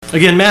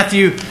Again,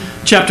 Matthew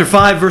chapter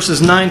 5,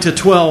 verses 9 to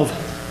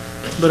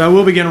 12. But I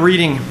will begin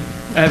reading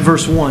at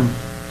verse 1.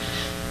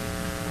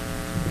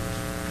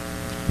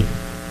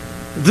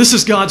 This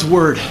is God's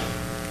word.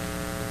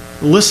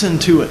 Listen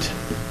to it.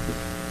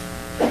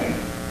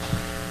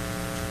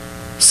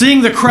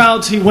 Seeing the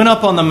crowds, he went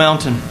up on the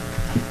mountain.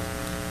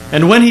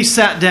 And when he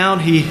sat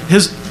down,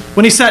 his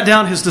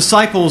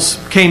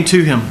disciples came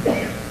to him.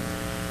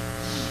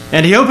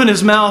 And he opened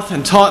his mouth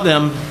and taught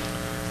them,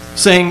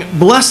 saying,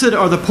 Blessed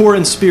are the poor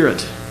in spirit,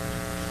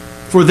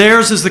 for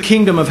theirs is the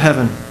kingdom of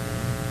heaven.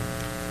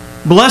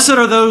 Blessed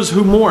are those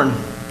who mourn,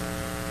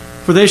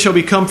 for they shall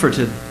be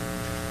comforted.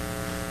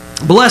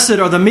 Blessed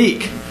are the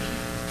meek,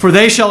 for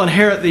they shall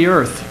inherit the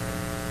earth.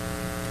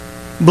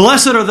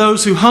 Blessed are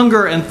those who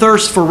hunger and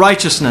thirst for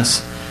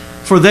righteousness,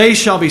 for they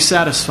shall be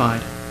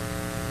satisfied.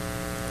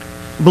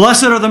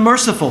 Blessed are the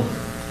merciful,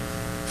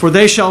 for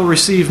they shall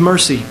receive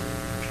mercy.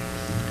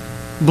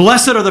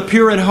 Blessed are the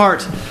pure in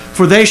heart,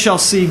 for they shall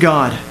see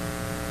God.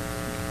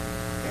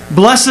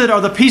 Blessed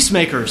are the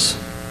peacemakers,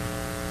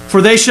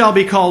 for they shall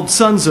be called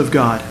sons of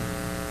God.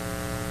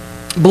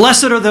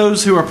 Blessed are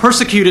those who are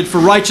persecuted for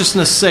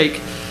righteousness' sake,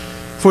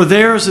 for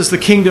theirs is the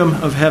kingdom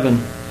of heaven.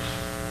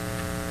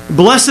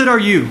 Blessed are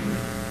you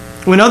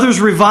when others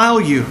revile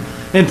you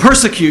and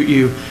persecute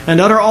you and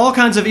utter all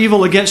kinds of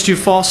evil against you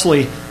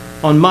falsely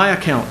on my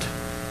account.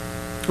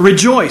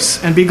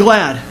 Rejoice and be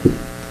glad,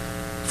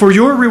 for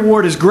your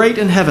reward is great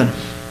in heaven.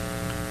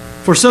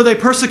 For so they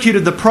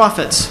persecuted the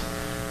prophets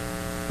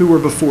who were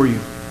before you.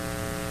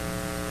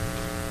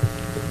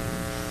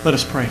 Let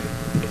us pray.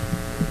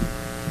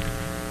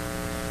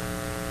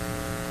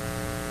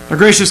 Our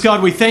gracious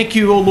God, we thank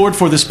you, O Lord,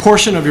 for this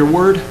portion of your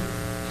word.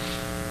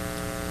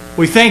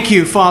 We thank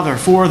you, Father,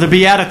 for the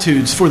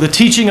Beatitudes, for the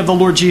teaching of the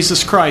Lord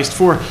Jesus Christ,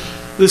 for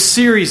this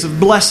series of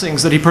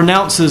blessings that he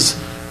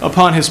pronounces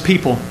upon his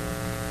people.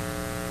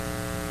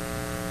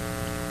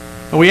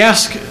 And we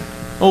ask,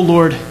 O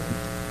Lord,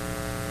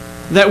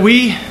 that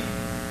we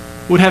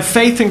would have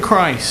faith in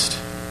Christ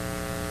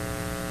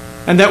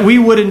and that we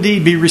would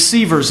indeed be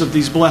receivers of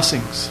these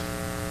blessings.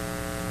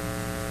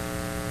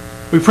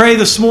 We pray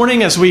this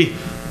morning as we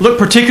look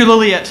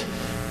particularly at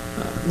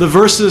the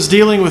verses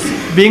dealing with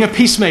being a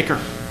peacemaker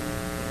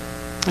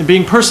and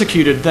being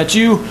persecuted, that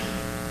you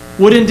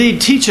would indeed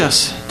teach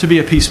us to be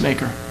a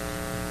peacemaker.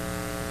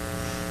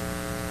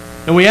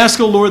 And we ask,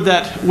 O Lord,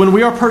 that when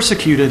we are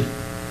persecuted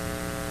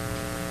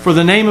for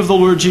the name of the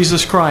Lord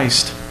Jesus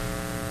Christ,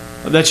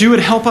 that you would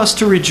help us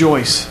to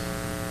rejoice.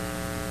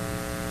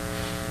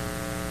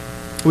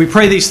 We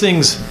pray these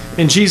things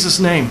in Jesus'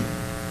 name.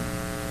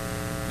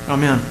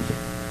 Amen.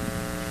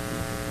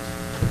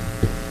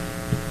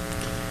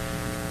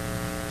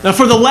 Now,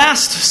 for the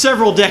last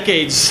several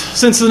decades,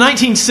 since the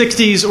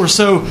 1960s or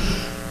so,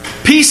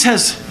 peace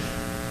has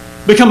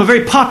become a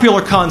very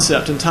popular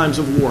concept in times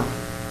of war.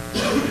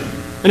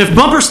 And if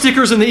bumper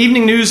stickers in the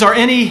evening news are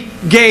any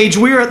gauge,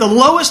 we are at the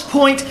lowest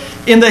point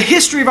in the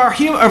history of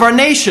our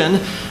nation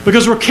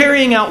because we're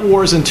carrying out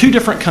wars in two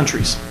different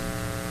countries.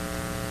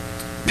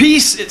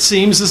 Peace, it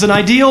seems, is an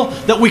ideal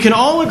that we can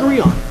all agree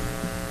on.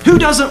 Who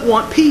doesn't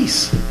want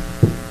peace?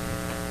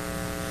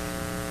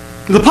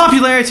 The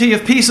popularity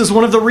of peace is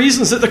one of the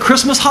reasons that the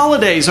Christmas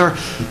holidays are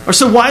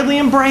so widely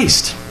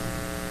embraced.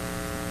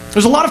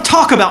 There's a lot of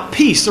talk about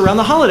peace around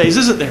the holidays,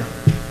 isn't there?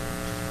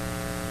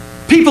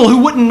 People who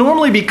wouldn't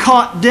normally be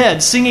caught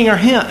dead singing a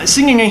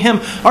hymn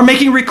are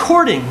making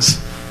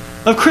recordings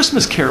of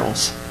Christmas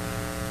carols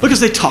because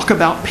they talk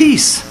about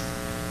peace.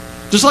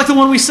 Just like the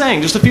one we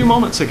sang just a few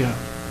moments ago.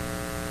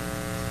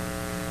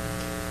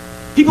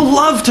 People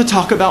love to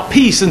talk about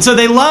peace, and so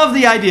they love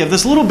the idea of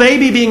this little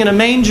baby being in a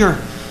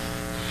manger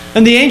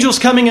and the angels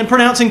coming and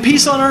pronouncing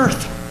peace on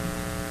earth.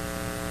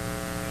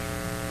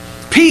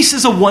 Peace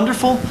is a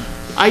wonderful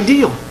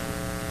ideal.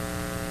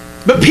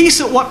 But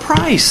peace at what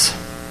price?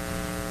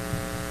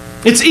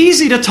 It's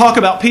easy to talk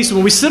about peace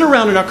when we sit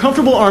around in our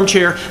comfortable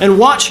armchair and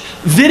watch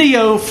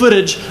video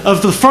footage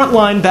of the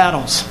frontline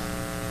battles.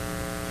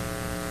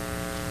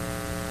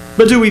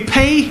 But do we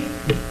pay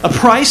a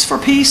price for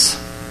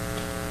peace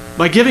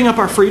by giving up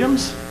our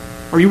freedoms?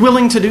 Are you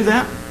willing to do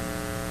that?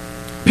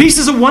 Peace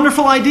is a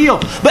wonderful ideal,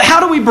 but how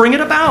do we bring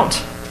it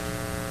about?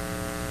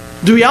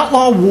 Do we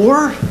outlaw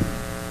war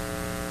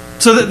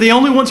so that the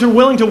only ones who are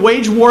willing to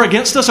wage war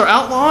against us are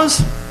outlaws?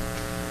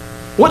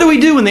 What do we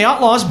do when the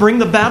outlaws bring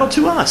the battle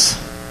to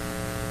us?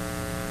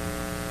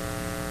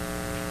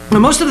 Now,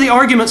 most of the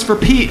arguments for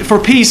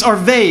peace are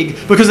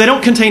vague because they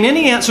don't contain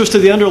any answers to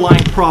the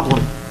underlying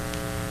problem.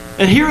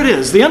 And here it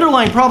is. The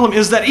underlying problem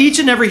is that each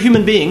and every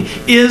human being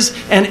is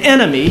an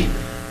enemy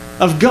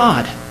of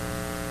God,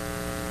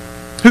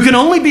 who can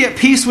only be at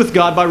peace with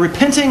God by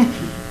repenting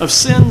of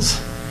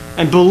sins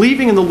and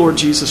believing in the Lord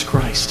Jesus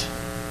Christ.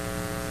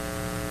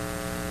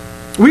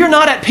 We are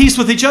not at peace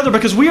with each other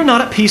because we are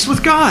not at peace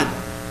with God.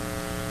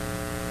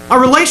 Our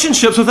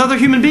relationships with other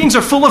human beings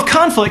are full of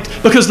conflict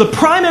because the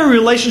primary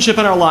relationship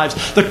in our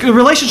lives, the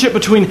relationship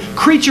between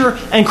creature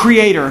and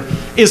creator,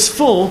 is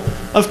full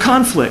of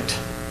conflict.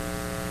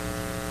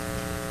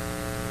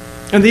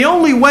 And the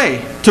only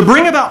way to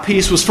bring about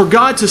peace was for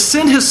God to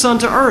send His Son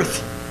to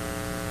earth,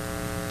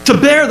 to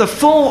bear the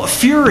full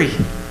fury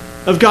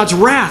of God's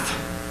wrath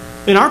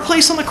in our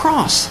place on the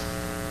cross.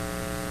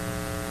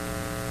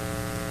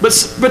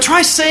 But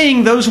try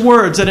saying those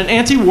words at an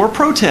anti-war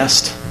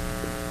protest.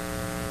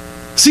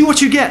 See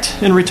what you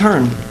get in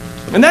return.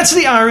 And that's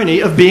the irony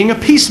of being a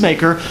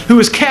peacemaker who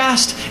is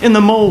cast in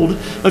the mold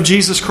of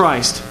Jesus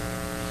Christ.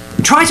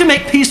 Try to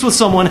make peace with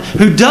someone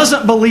who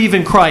doesn't believe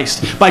in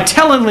Christ by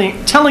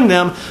telling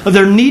them of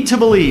their need to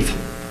believe.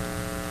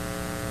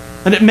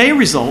 And it may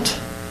result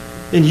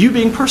in you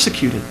being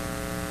persecuted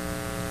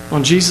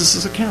on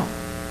Jesus' account.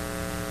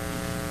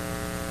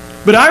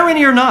 But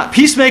irony or not,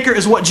 peacemaker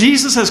is what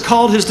Jesus has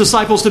called His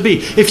disciples to be.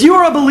 If you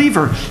are a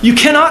believer, you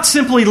cannot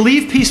simply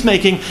leave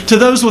peacemaking to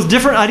those with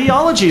different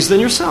ideologies than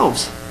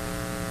yourselves.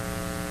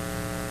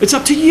 It's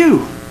up to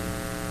you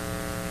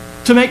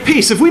to make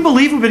peace. If we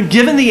believe we've been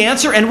given the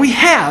answer, and we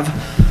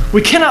have,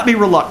 we cannot be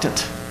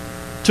reluctant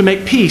to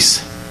make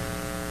peace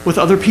with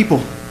other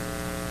people.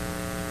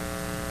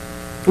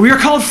 We are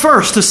called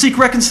first to seek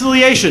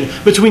reconciliation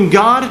between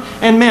God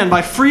and man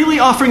by freely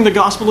offering the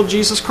gospel of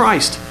Jesus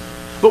Christ.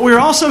 But we are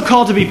also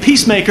called to be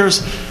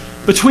peacemakers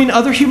between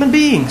other human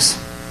beings,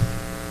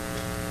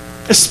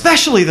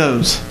 especially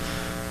those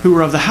who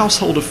are of the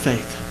household of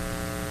faith.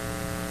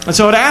 And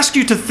so I'd ask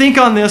you to think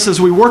on this as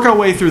we work our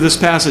way through this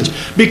passage.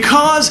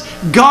 Because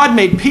God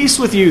made peace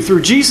with you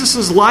through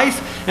Jesus'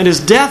 life and His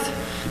death,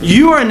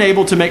 you are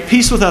enabled to make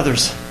peace with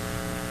others.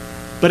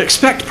 But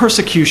expect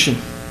persecution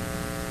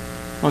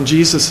on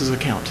Jesus'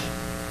 account.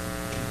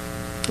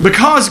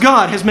 Because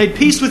God has made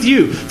peace with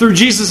you through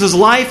Jesus'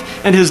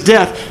 life and His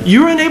death,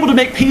 you are enabled to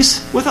make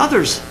peace with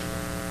others.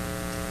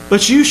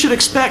 But you should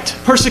expect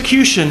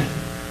persecution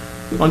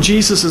on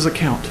Jesus'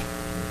 account.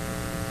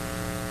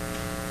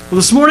 Well,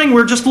 this morning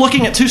we're just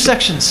looking at two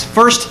sections.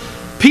 First,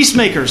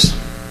 peacemakers,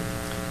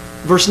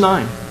 verse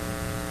 9.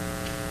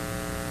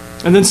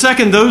 And then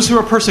second, those who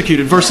are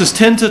persecuted, verses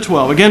 10 to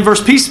 12. Again,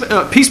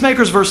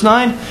 peacemakers, verse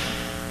 9.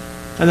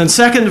 And then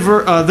second,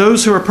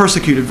 those who are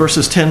persecuted,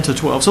 verses 10 to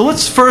 12. So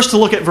let's first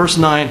look at verse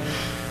 9.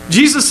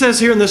 Jesus says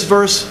here in this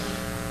verse,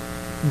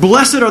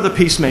 "Blessed are the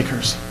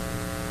peacemakers,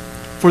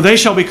 for they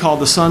shall be called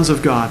the sons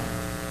of God."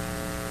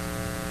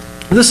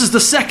 And this is the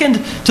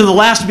second to the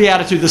last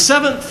beatitude, the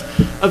seventh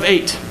of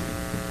 8.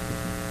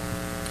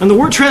 And the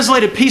word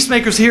translated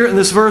peacemakers here in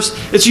this verse,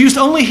 it's used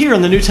only here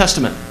in the New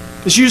Testament.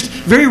 It's used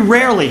very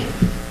rarely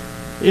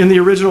in the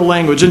original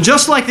language. And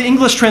just like the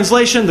English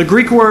translation, the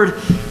Greek word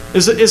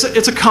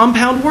it's a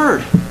compound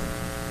word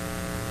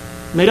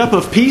made up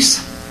of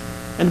peace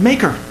and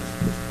maker.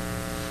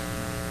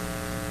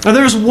 Now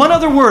there's one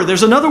other word.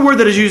 There's another word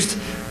that is used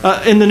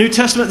in the New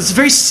Testament that's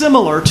very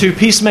similar to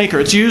peacemaker.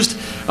 It's used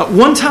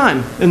one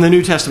time in the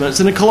New Testament.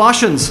 It's in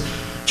Colossians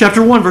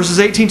chapter 1, verses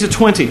 18 to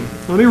 20.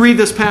 Let me read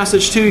this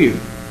passage to you.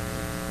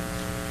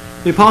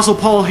 The Apostle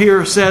Paul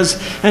here says,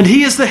 "And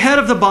He is the head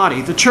of the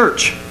body, the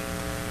church.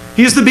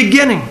 He is the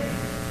beginning,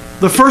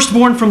 the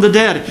firstborn from the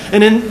dead,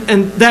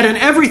 and that in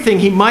everything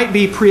He might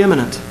be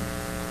preeminent.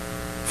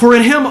 For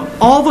in Him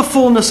all the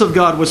fullness of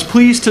God was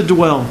pleased to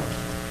dwell,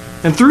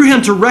 and through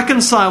Him to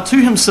reconcile to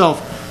Himself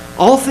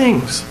all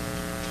things,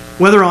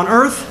 whether on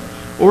earth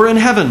or in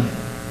heaven,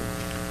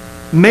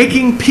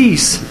 making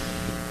peace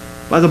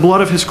by the blood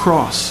of His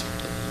cross."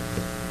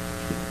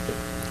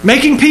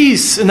 Making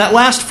peace, in that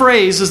last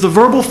phrase, is the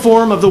verbal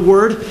form of the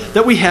word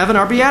that we have in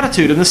our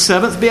beatitude, in the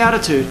seventh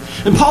beatitude.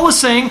 And Paul is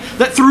saying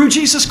that through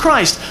Jesus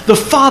Christ, the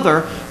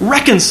Father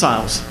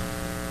reconciles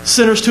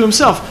sinners to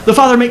Himself. The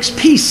Father makes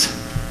peace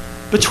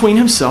between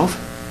Himself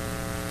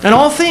and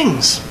all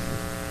things.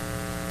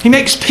 He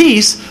makes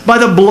peace by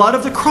the blood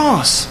of the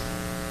cross.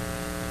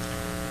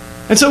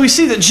 And so we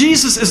see that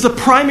Jesus is the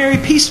primary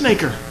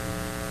peacemaker.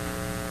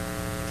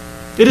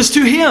 It is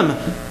to Him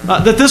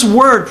that this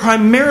word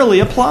primarily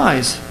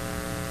applies.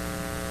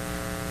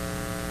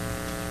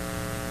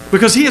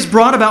 Because He has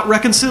brought about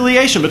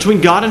reconciliation between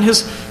God and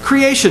His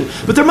creation.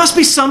 But there must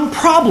be some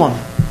problem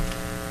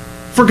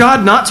for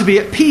God not to be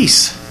at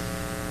peace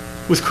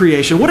with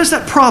creation. What is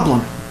that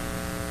problem?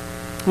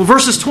 Well,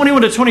 verses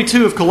 21 to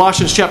 22 of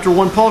Colossians chapter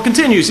 1, Paul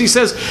continues. He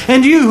says,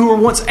 "And you who were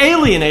once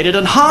alienated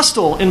and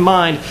hostile in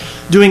mind,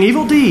 doing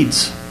evil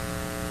deeds,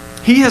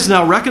 He has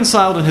now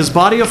reconciled in His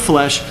body of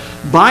flesh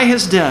by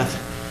His death,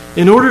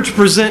 in order to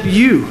present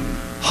you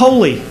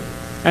holy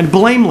and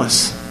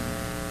blameless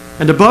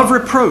and above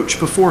reproach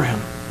before Him."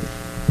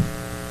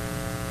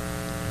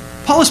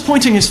 Paul is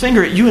pointing his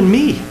finger at you and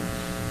me.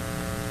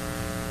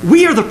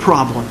 We are the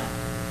problem.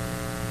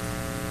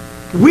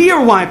 We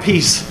are why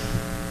peace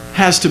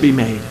has to be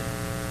made.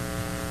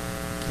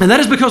 And that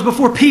is because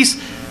before peace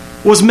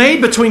was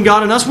made between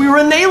God and us, we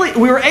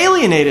were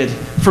alienated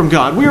from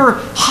God. We were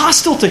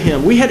hostile to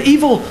Him. We had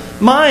evil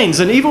minds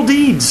and evil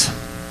deeds.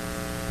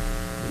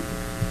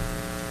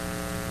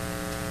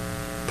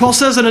 Paul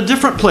says in a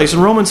different place,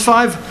 in Romans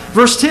 5,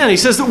 verse 10, he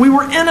says that we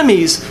were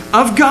enemies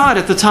of God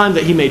at the time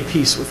that He made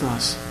peace with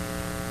us.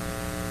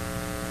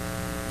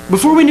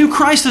 Before we knew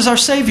Christ as our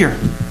Savior,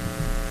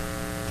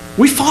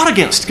 we fought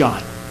against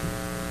God.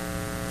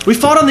 We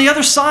fought on the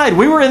other side.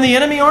 We were in the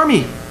enemy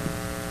army.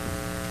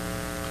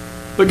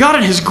 But God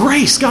in His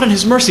grace, God in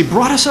His mercy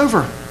brought us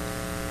over.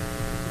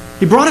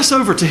 He brought us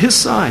over to His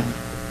side.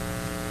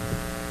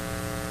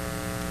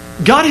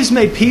 God has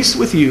made peace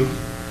with you.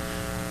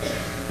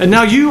 And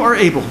now you are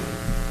able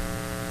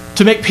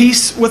to make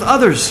peace with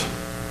others.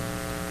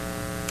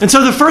 And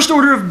so the first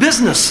order of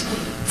business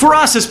for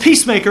us as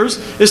peacemakers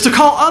is to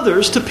call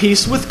others to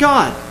peace with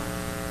God.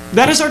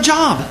 That is our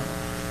job.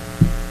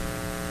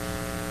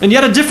 And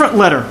yet a different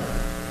letter.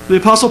 The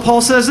Apostle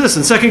Paul says this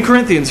in 2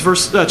 Corinthians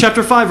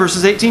chapter 5,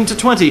 verses 18 to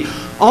 20.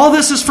 All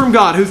this is from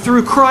God, who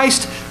through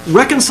Christ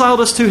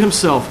reconciled us to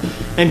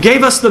Himself and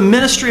gave us the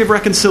ministry of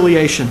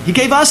reconciliation. He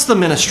gave us the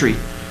ministry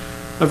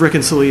of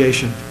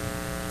reconciliation.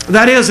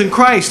 That is, in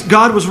Christ,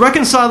 God was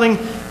reconciling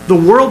the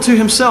world to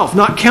Himself,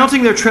 not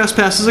counting their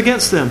trespasses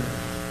against them,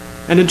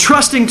 and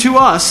entrusting to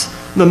us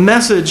the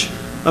message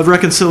of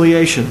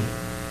reconciliation.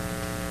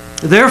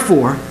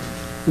 Therefore,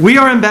 we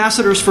are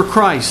ambassadors for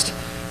Christ,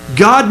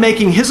 God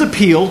making His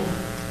appeal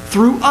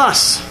through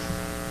us.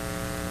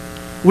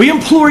 We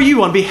implore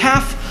you on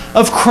behalf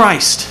of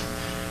Christ,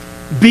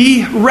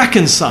 be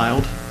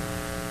reconciled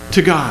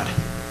to God.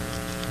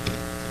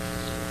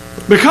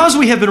 Because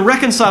we have been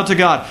reconciled to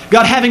God,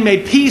 God having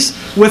made peace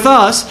with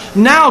us,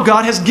 now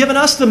God has given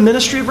us the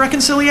ministry of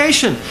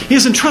reconciliation. He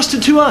has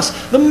entrusted to us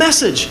the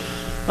message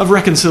of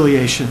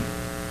reconciliation.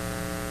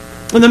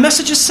 And the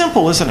message is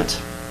simple, isn't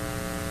it?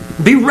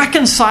 Be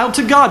reconciled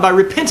to God by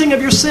repenting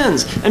of your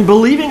sins and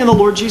believing in the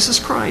Lord Jesus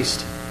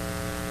Christ.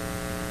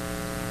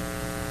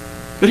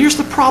 But here's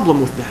the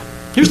problem with that.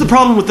 Here's the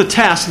problem with the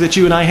task that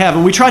you and I have.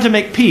 And we try to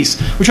make peace.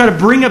 We try to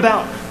bring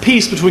about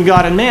peace between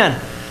God and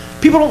man.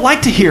 People don't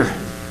like to hear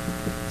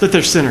that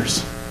they're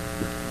sinners.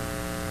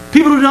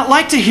 People do not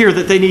like to hear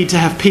that they need to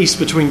have peace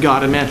between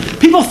God and man.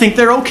 People think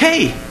they're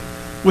okay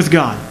with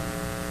God.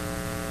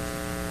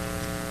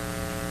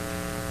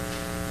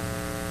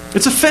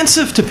 It's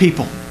offensive to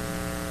people.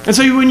 And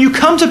so when you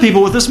come to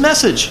people with this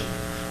message,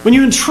 when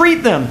you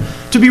entreat them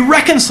to be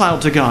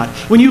reconciled to God,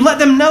 when you let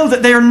them know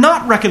that they are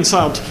not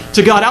reconciled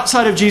to God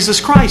outside of Jesus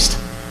Christ,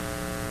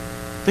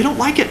 they don't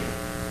like it.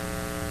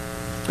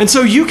 And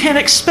so you can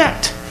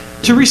expect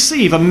to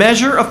receive a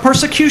measure of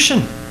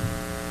persecution.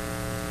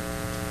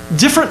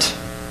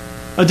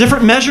 A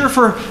different measure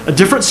for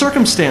different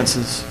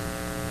circumstances.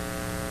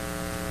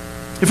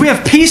 If we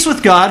have peace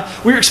with God,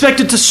 we're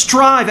expected to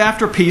strive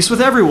after peace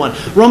with everyone.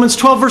 Romans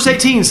 12 verse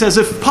 18 says,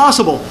 if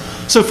possible,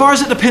 so far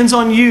as it depends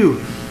on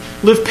you,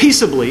 live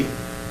peaceably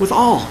with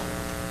all.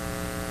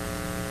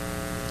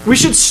 We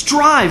should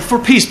strive for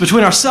peace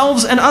between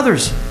ourselves and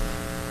others.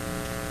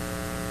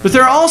 But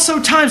there are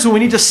also times when we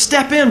need to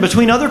step in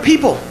between other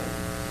people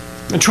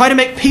and try to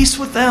make peace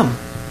with them.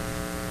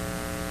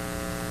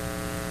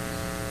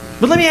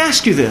 But let me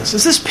ask you this.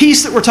 Is this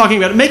peace that we're talking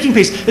about, making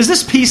peace, is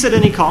this peace at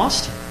any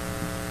cost?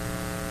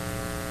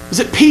 Is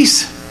it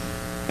peace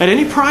at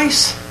any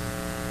price?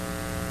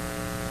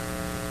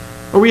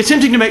 Are we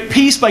attempting to make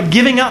peace by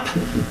giving up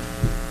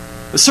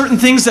certain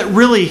things that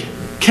really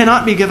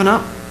cannot be given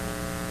up?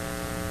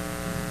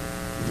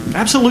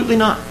 Absolutely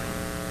not.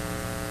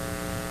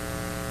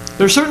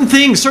 There are certain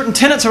things, certain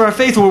tenets of our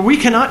faith where we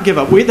cannot give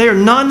up. They are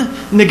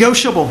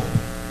non-negotiable.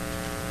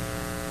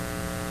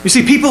 You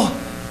see, people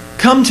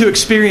come to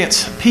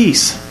experience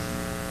peace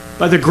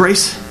by the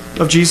grace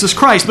of Jesus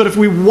Christ. But if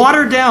we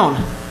water down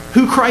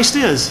who Christ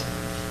is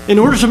in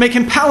order to make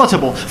Him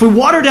palatable, if we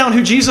water down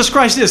who Jesus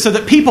Christ is so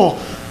that people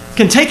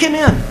can take Him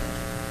in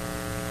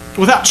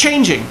without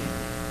changing,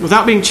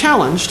 without being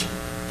challenged,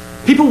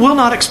 people will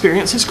not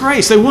experience His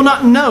grace. They will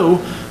not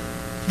know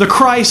the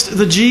Christ,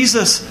 the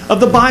Jesus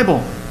of the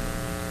Bible.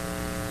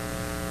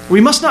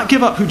 We must not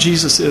give up who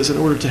Jesus is in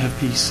order to have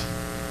peace.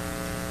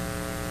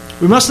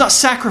 We must not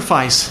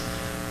sacrifice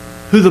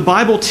who the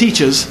Bible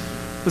teaches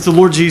that the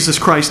Lord Jesus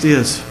Christ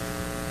is.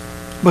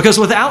 Because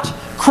without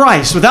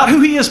Christ, without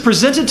who He is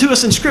presented to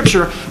us in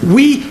Scripture,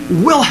 we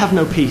will have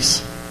no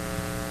peace.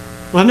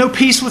 We'll have no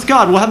peace with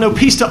God. We'll have no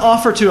peace to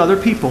offer to other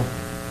people.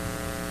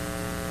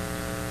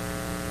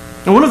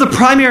 And one of the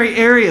primary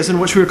areas in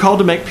which we are called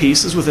to make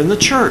peace is within the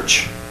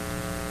church.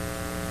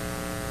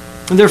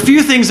 And there are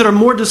few things that are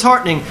more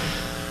disheartening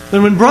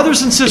than when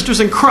brothers and sisters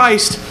in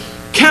Christ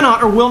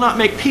cannot or will not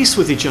make peace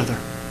with each other.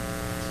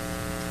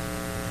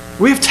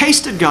 We have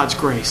tasted God's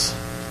grace.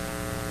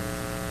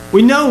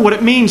 We know what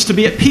it means to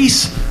be at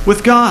peace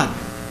with God.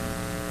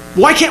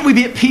 Why can't we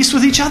be at peace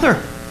with each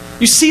other?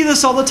 You see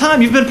this all the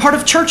time. You've been part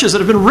of churches that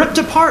have been ripped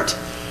apart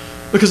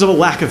because of a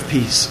lack of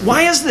peace.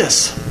 Why is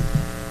this?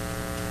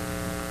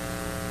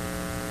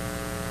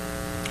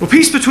 Well,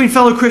 peace between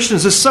fellow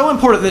Christians is so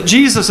important that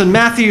Jesus in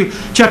Matthew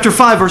chapter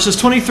 5, verses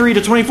 23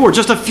 to 24,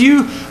 just a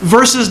few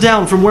verses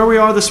down from where we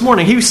are this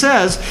morning, He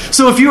says,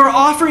 so if you are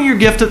offering your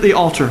gift at the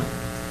altar,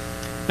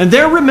 and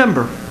there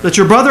remember that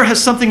your brother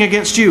has something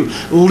against you,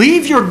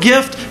 leave your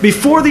gift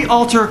before the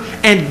altar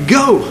and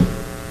go.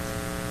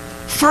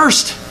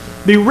 First,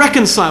 be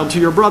reconciled to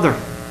your brother,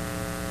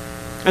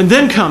 and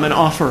then come and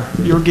offer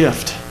your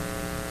gift.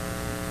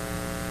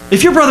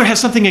 If your brother has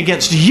something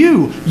against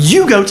you,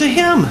 you go to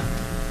him.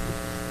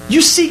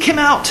 You seek him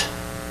out.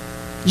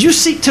 You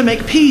seek to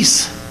make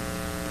peace.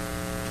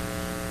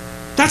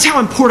 That's how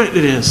important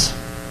it is.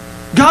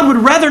 God would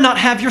rather not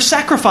have your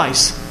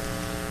sacrifice.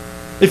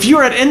 If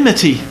you're at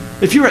enmity,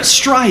 if you're at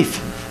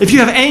strife, if you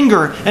have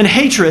anger and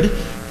hatred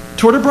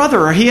toward a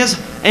brother, or he has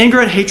anger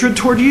and hatred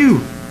toward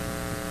you.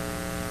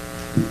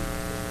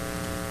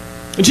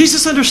 And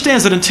Jesus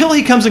understands that until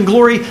he comes in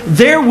glory,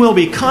 there will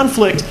be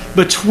conflict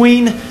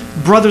between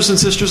brothers and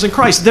sisters in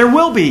Christ. There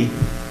will be.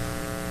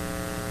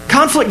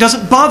 Conflict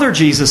doesn't bother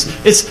Jesus.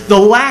 It's the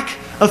lack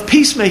of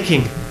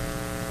peacemaking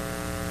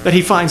that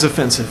he finds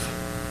offensive.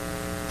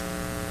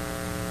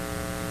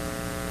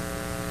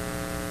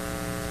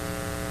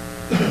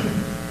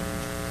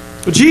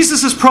 But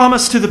Jesus'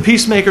 promise to the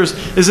peacemakers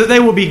is that they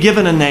will be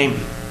given a name.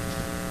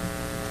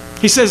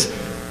 He says,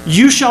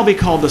 "You shall be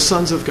called the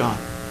sons of God."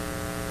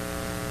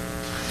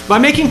 By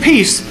making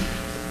peace,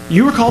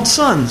 you are called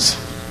sons.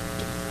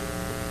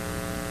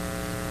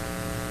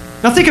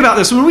 Now think about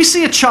this. When we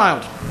see a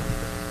child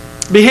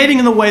behaving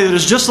in the way that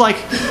is just like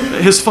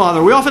his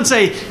father, we often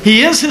say,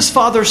 he is his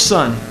father's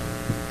son.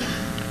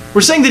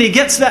 We're saying that he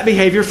gets that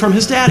behavior from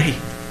his daddy.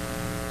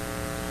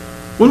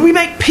 When we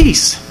make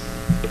peace,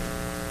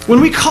 when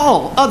we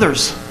call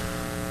others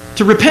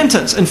to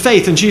repentance and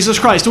faith in Jesus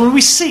Christ, and when we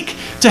seek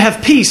to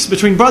have peace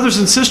between brothers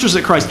and sisters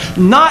at Christ,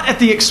 not at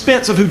the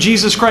expense of who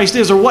Jesus Christ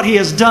is or what he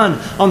has done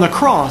on the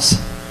cross,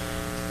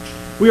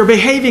 we are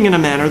behaving in a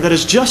manner that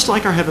is just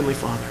like our Heavenly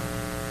Father.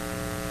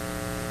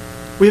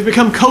 We have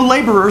become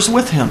co-laborers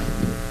with him.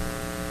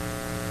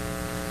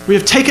 We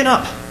have taken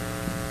up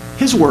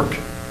his work,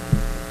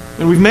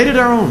 and we've made it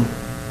our own.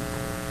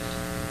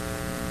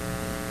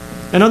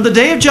 And on the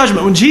day of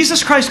judgment, when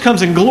Jesus Christ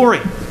comes in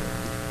glory,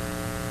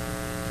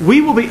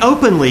 we will be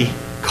openly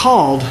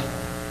called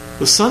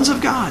the sons of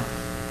God.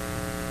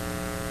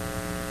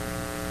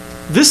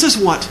 This is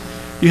what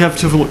you have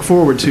to look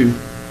forward to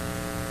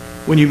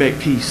when you make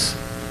peace.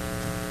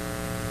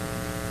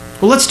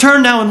 Well, let's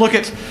turn now and look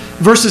at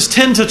verses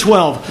 10 to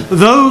 12,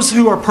 those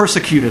who are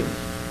persecuted.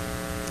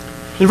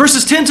 In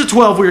verses 10 to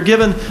 12, we are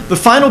given the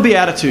final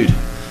beatitude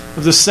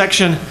of this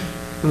section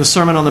in the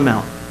Sermon on the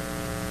Mount.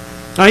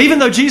 Now, even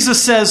though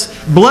Jesus says,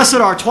 "Blessed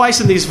are" twice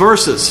in these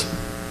verses,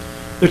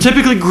 they're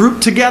typically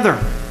grouped together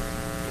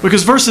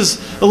because verses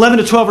 11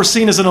 to 12 are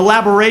seen as an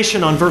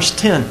elaboration on verse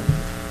 10.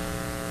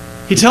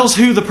 He tells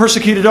who the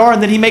persecuted are,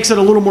 and then he makes it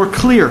a little more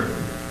clear.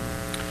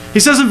 He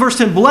says in verse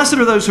 10, "Blessed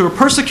are those who are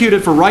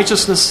persecuted for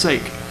righteousness'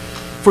 sake,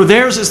 for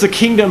theirs is the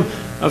kingdom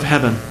of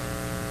heaven."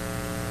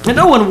 And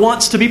no one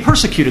wants to be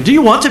persecuted. Do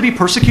you want to be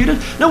persecuted?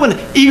 No one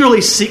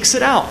eagerly seeks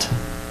it out.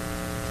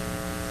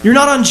 You're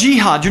not on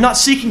jihad. You're not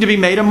seeking to be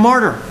made a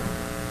martyr.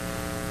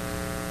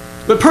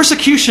 But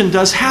persecution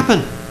does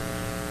happen.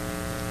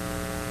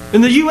 In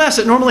the U.S.,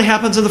 it normally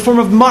happens in the form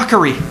of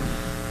mockery.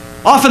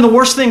 Often the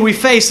worst thing we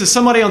face is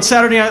somebody on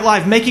Saturday Night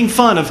Live making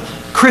fun of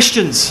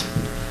Christians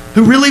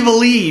who really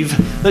believe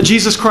that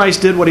Jesus Christ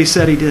did what he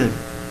said he did.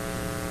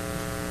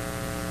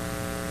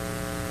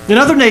 In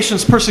other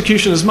nations,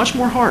 persecution is much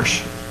more harsh.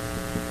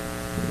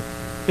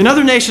 In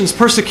other nations,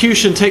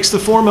 persecution takes the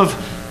form of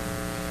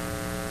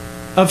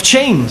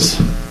chains,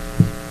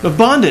 of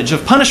bondage,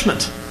 of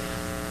punishment,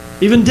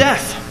 even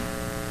death.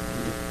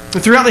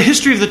 And throughout the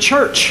history of the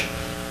church,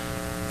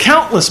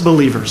 countless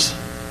believers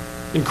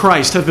in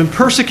Christ have been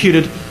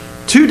persecuted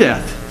to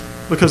death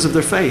because of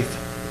their faith.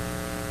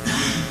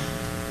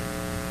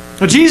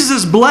 Now,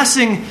 Jesus'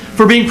 blessing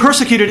for being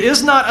persecuted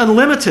is not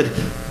unlimited.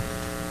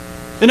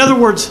 In other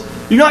words,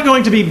 you're not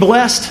going to be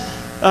blessed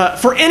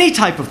for any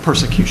type of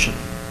persecution.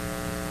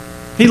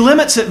 He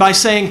limits it by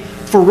saying,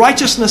 "For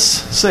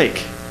righteousness'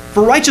 sake."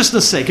 For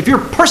righteousness' sake. If you're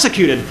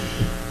persecuted,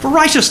 for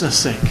righteousness'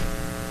 sake.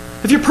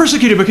 If you're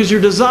persecuted because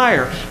your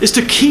desire is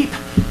to keep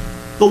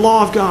the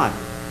law of God.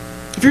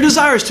 If your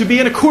desire is to be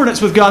in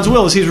accordance with God's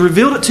will as he's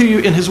revealed it to you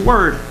in his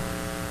word,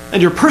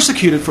 and you're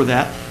persecuted for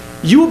that,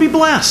 you will be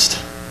blessed.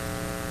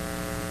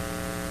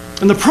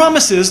 And the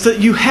promise is that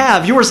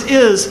yours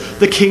is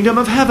the kingdom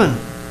of heaven.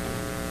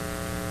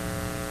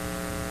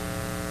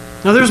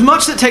 Now there's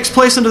much that takes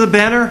place under the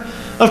banner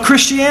of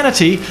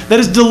Christianity that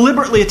is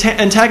deliberately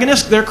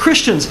antagonistic. There are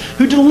Christians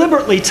who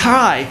deliberately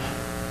try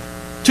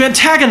to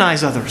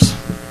antagonize others,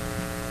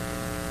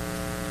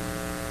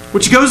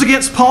 which goes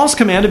against Paul's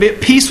command to be at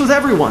peace with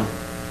everyone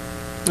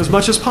as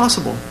much as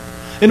possible.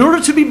 In order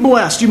to be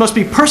blessed, you must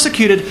be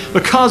persecuted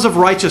because of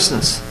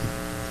righteousness.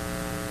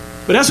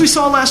 But as we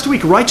saw last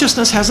week,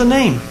 righteousness has a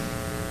name.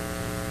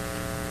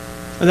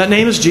 And that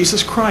name is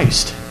Jesus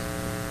Christ.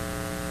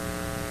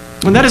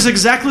 And that is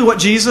exactly what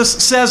Jesus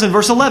says in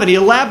verse 11. He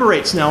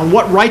elaborates now on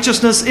what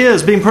righteousness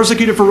is, being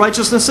persecuted for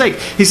righteousness' sake.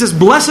 He says,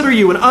 "Blessed are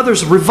you when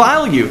others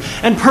revile you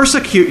and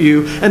persecute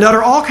you and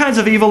utter all kinds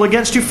of evil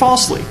against you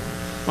falsely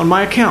on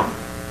my account."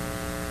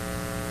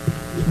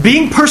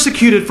 Being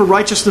persecuted for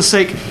righteousness'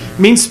 sake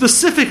means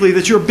specifically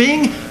that you're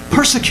being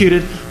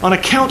persecuted on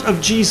account of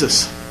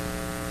Jesus.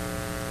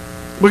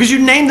 Because you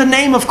name the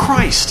name of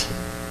Christ.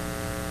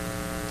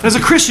 As a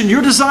Christian,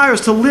 your desire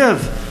is to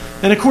live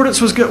in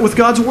accordance with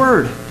God's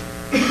Word.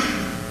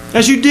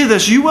 As you do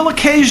this, you will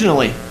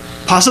occasionally,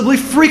 possibly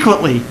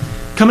frequently,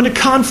 come into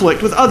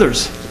conflict with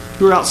others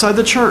who are outside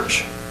the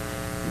church.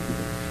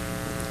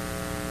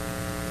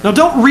 Now,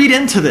 don't read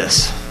into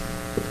this.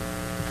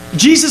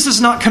 Jesus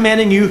is not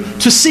commanding you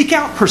to seek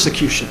out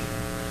persecution.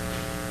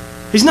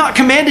 He's not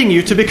commanding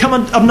you to become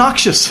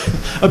obnoxious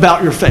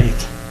about your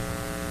faith.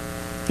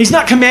 He's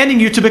not commanding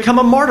you to become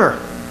a martyr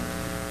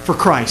for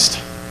Christ.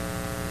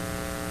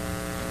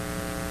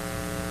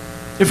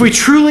 If we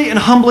truly and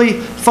humbly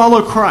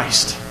follow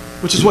Christ,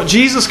 which is what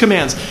Jesus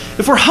commands,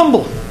 if we're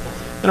humble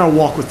in our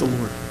walk with the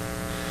Lord,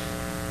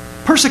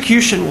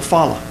 persecution will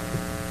follow.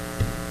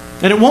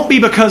 And it won't be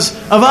because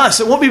of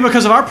us. It won't be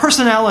because of our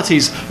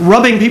personalities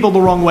rubbing people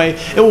the wrong way.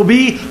 It will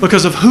be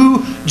because of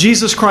who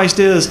Jesus Christ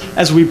is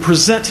as we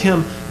present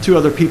Him to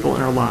other people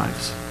in our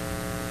lives.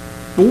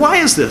 But why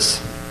is this?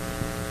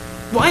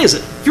 Why is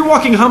it? If you're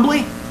walking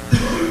humbly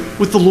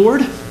with the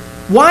Lord,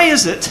 why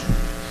is it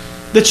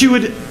that you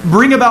would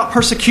bring about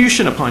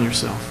persecution upon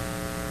yourself?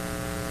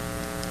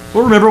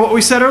 Well, remember what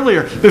we said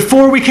earlier.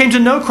 Before we came to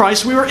know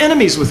Christ, we were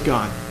enemies with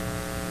God.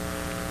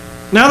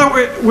 Now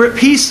that we're at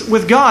peace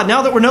with God,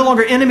 now that we're no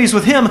longer enemies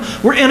with Him,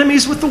 we're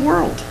enemies with the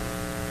world.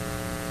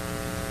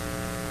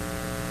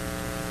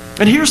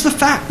 And here's the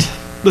fact.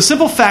 The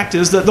simple fact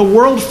is that the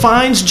world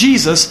finds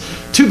Jesus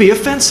to be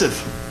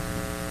offensive.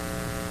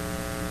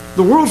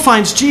 The world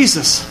finds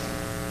Jesus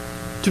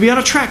to be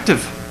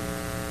unattractive.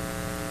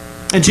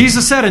 And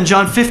Jesus said in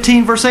John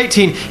 15, verse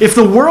 18, "If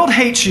the world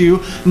hates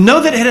you, know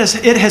that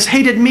it has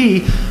hated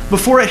me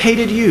before it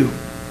hated you."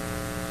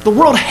 The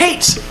world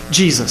hates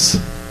Jesus.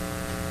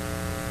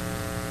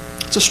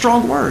 It's a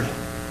strong word.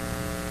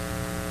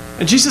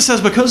 And Jesus says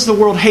because the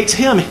world hates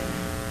Him,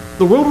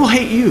 the world will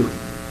hate you.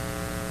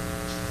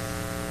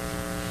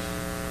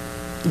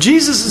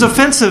 Jesus is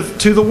offensive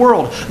to the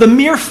world. The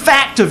mere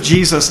fact of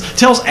Jesus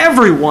tells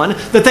everyone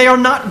that they are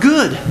not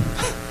good.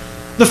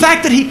 The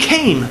fact that He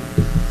came,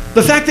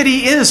 the fact that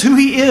He is who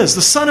He is,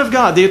 the Son of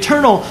God, the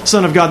eternal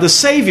Son of God, the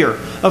Savior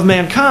of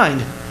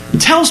mankind,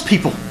 tells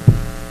people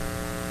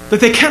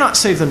that they cannot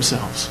save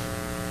themselves.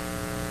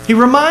 He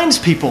reminds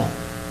people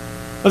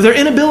of their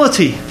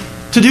inability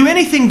to do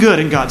anything good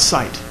in God's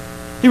sight.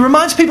 He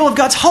reminds people of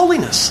God's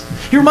holiness.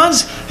 He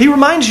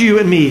reminds you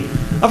and me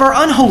of our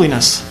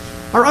unholiness,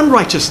 our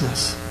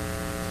unrighteousness.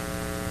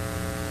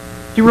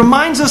 He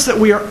reminds us that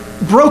we are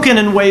broken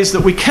in ways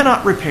that we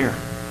cannot repair.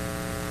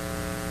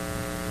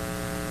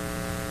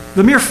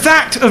 The mere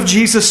fact of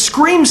Jesus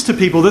screams to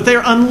people that they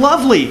are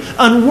unlovely,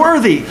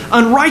 unworthy,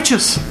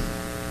 unrighteous.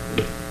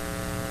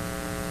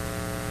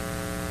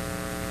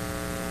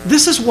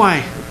 This is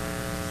why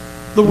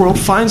the world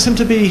finds Him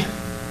to be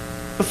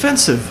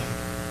offensive.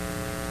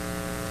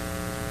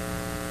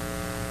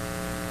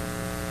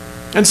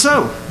 And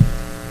so,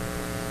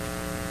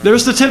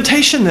 there's the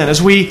temptation then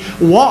as we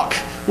walk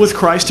with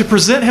Christ to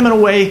present Him in a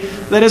way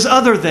that is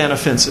other than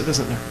offensive,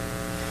 isn't there?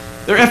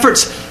 There are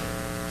efforts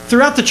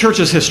throughout the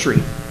church's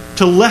history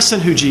to lessen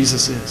who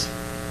Jesus is,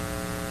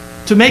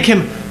 to make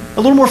Him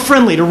a little more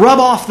friendly, to rub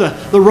off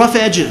the rough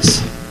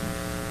edges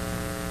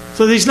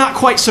so that He's not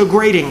quite so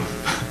grating.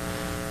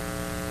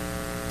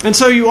 And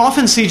so you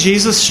often see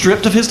Jesus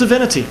stripped of His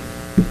divinity,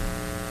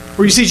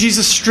 or you see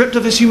Jesus stripped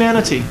of His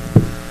humanity.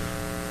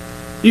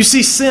 You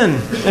see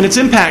sin and its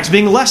impacts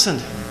being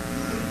lessened.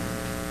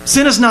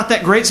 Sin is not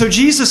that great, so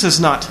Jesus is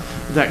not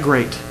that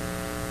great.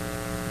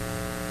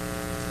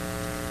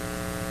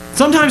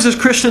 Sometimes as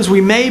Christians we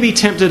may be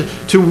tempted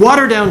to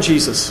water down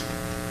Jesus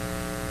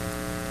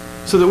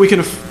so that we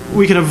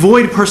can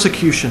avoid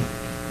persecution.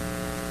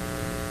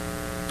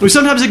 We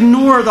sometimes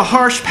ignore the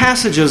harsh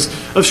passages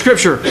of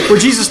Scripture where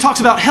Jesus talks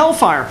about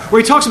hellfire,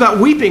 where He talks about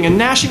weeping and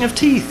gnashing of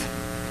teeth.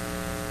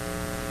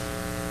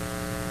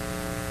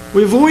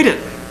 We avoid it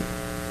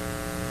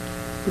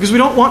because we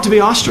don't want to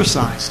be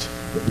ostracized.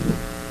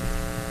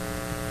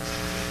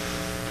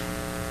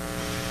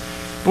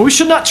 But we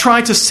should not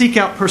try to seek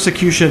out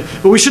persecution,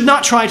 but we should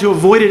not try to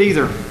avoid it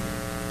either.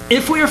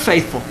 If we are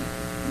faithful,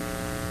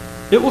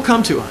 it will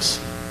come to us.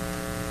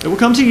 It will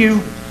come to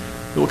you.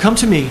 It will come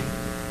to me.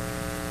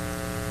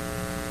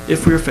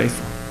 If we are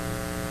faithful.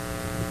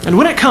 And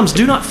when it comes,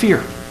 do not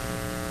fear.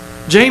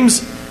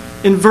 James,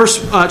 in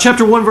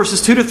chapter 1,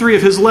 verses 2 to 3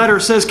 of his letter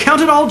says,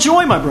 "Count it all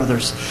joy, my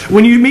brothers,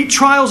 when you meet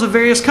trials of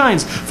various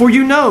kinds, for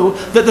you know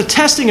that the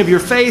testing of your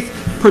faith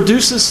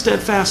produces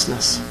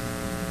steadfastness."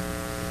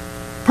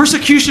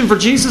 Persecution for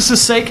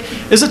Jesus' sake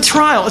is a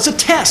trial. It's a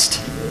test.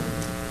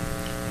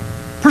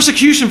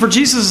 Persecution for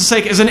Jesus'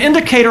 sake is an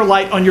indicator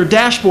light on your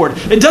dashboard.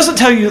 It doesn't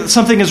tell you that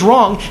something is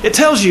wrong. It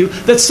tells you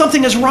that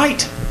something is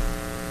right.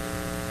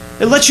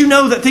 It lets you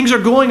know that things are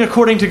going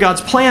according to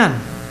God's plan.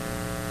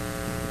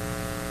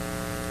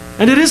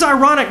 And it is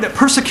ironic that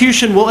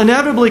persecution will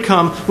inevitably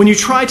come when you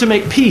try to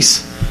make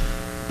peace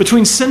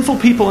between sinful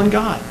people and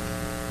God.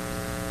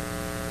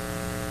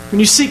 When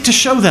you seek to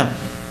show them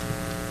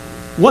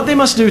what they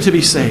must do to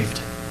be saved.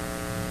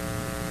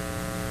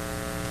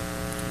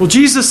 Well,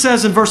 Jesus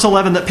says in verse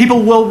 11 that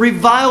people will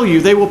revile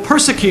you. They will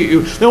persecute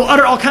you. They will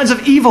utter all kinds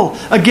of evil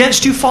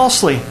against you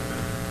falsely,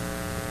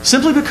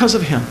 simply because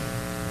of Him.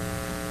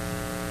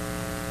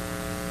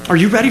 Are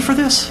you ready for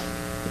this?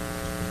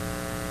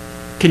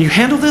 Can you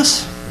handle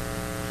this?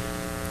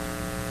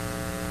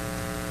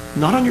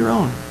 Not on your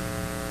own.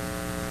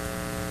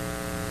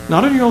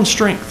 Not on your own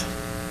strength.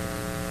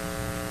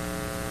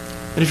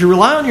 And if you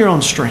rely on your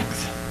own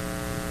strength,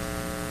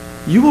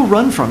 you will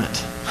run from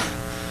it.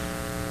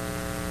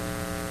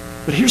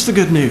 But here's the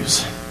good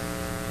news.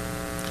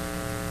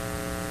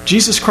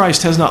 Jesus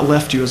Christ has not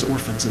left you as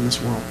orphans in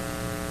this world.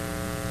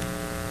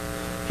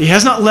 He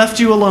has not left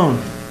you alone.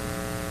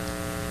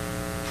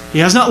 He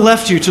has not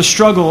left you to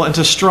struggle and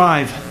to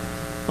strive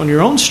on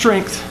your own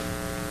strength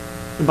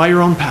and by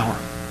your own power.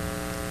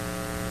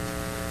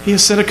 He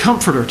has sent a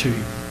comforter to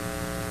you.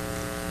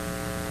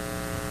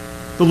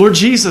 The Lord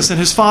Jesus and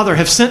His Father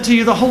have sent to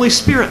you the Holy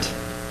Spirit,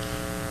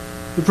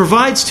 who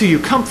provides to you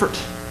comfort,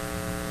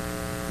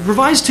 who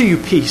provides to you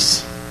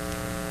peace,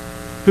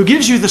 who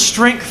gives you the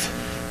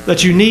strength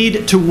that you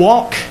need to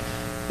walk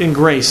in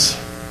grace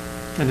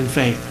and in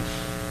faith.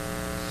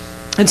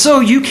 And so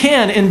you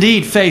can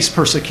indeed face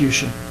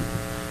persecution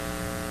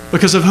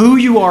because of who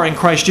you are in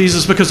Christ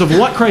Jesus, because of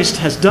what Christ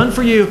has done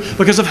for you,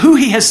 because of who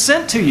He has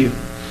sent to you.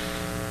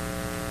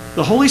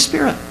 The Holy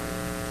Spirit,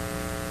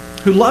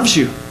 who loves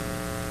you,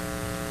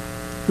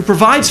 who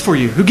provides for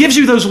you, who gives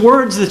you those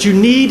words that you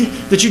need,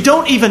 that you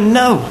don't even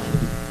know.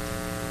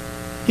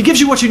 He gives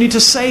you what you need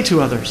to say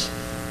to others.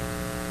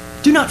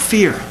 Do not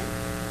fear.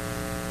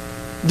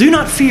 Do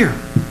not fear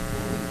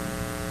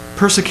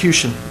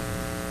persecution.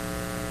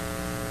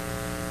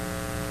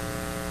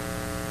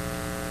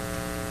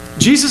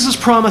 Jesus'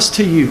 promise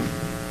to you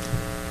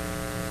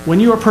when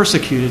you are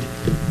persecuted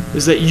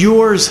is that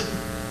yours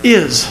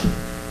is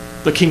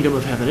the kingdom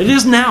of heaven. It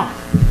is now.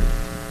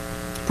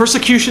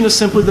 Persecution is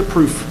simply the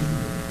proof.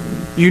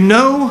 You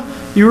know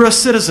you're a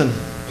citizen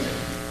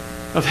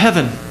of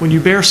heaven when you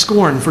bear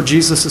scorn for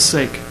Jesus'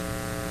 sake.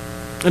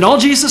 And all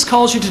Jesus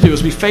calls you to do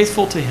is be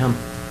faithful to Him,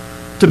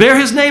 to bear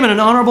His name in an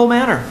honorable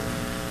manner,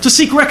 to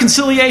seek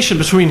reconciliation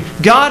between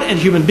God and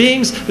human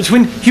beings,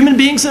 between human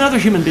beings and other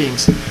human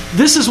beings.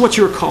 This is what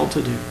you're called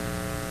to do.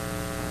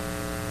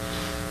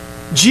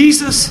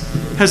 Jesus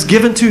has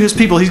given to His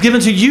people, He's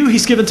given to you,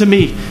 He's given to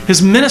me,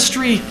 His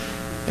ministry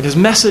and His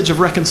message of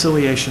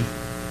reconciliation.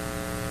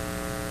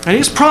 And He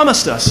has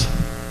promised us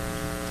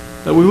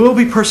that we will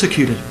be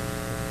persecuted.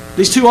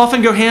 These two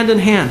often go hand in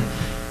hand.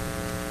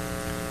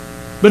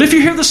 But if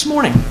you're here this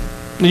morning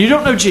and you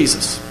don't know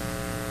Jesus,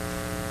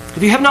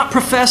 if you have not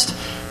professed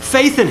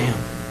faith in Him,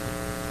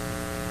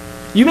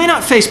 you may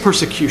not face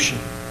persecution,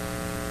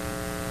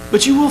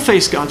 but you will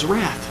face God's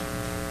wrath.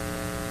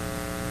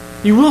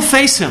 You will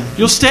face Him.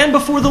 You'll stand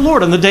before the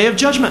Lord on the day of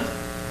judgment.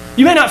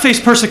 You may not face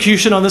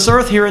persecution on this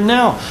earth here and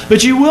now,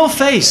 but you will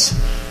face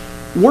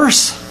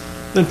worse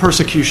than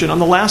persecution on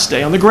the last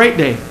day, on the great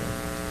day,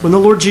 when the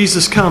Lord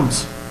Jesus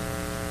comes.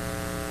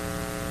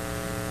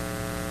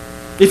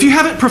 If you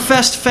haven't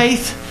professed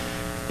faith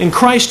in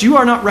Christ, you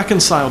are not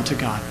reconciled to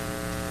God.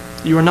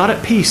 You are not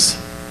at peace.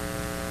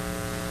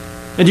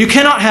 And you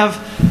cannot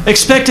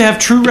expect to have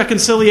true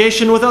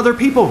reconciliation with other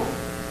people.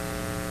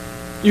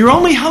 Your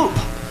only hope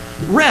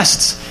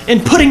rests in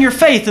putting your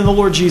faith in the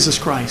Lord Jesus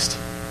Christ,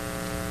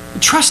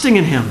 trusting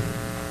in Him.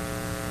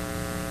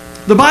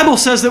 The Bible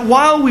says that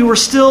while we were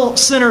still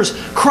sinners,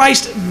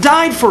 Christ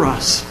died for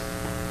us.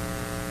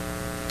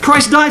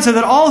 Christ died so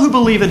that all who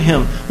believe in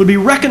Him would be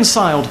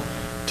reconciled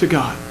to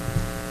God.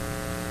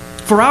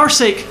 For our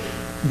sake,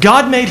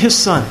 God made His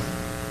Son,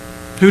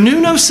 who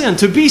knew no sin,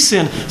 to be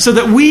sin, so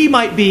that we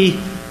might be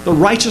the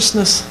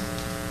righteousness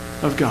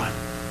of God.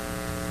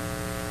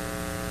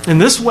 In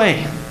this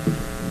way,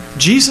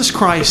 Jesus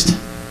Christ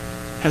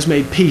has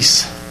made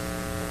peace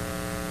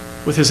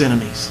with His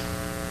enemies.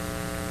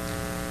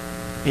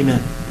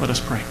 Amen. Let us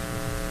pray.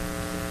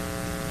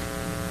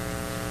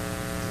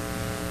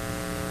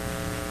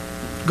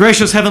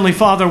 Gracious Heavenly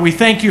Father, we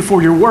thank You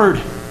for Your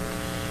word.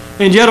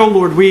 And yet, O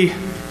Lord, we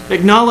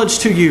acknowledge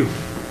to You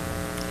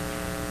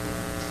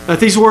that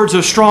these words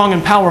are strong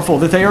and powerful,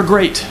 that they are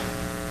great.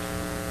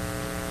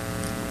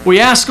 We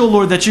ask, O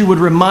Lord, that You would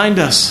remind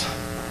us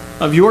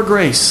of Your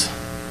grace.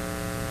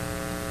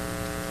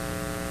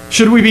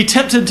 Should we be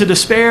tempted to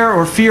despair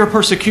or fear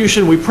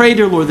persecution, we pray,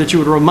 dear Lord, that You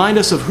would remind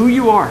us of who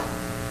You are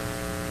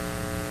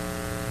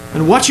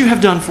and what You have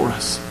done for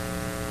us.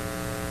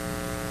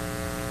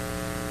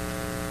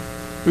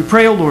 We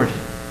pray, O Lord,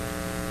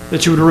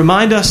 that You would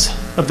remind us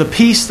of the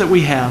peace that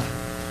we have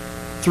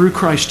through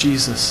Christ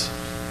Jesus.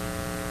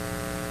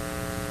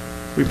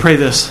 We pray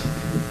this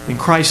in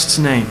Christ's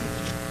name.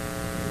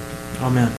 Amen.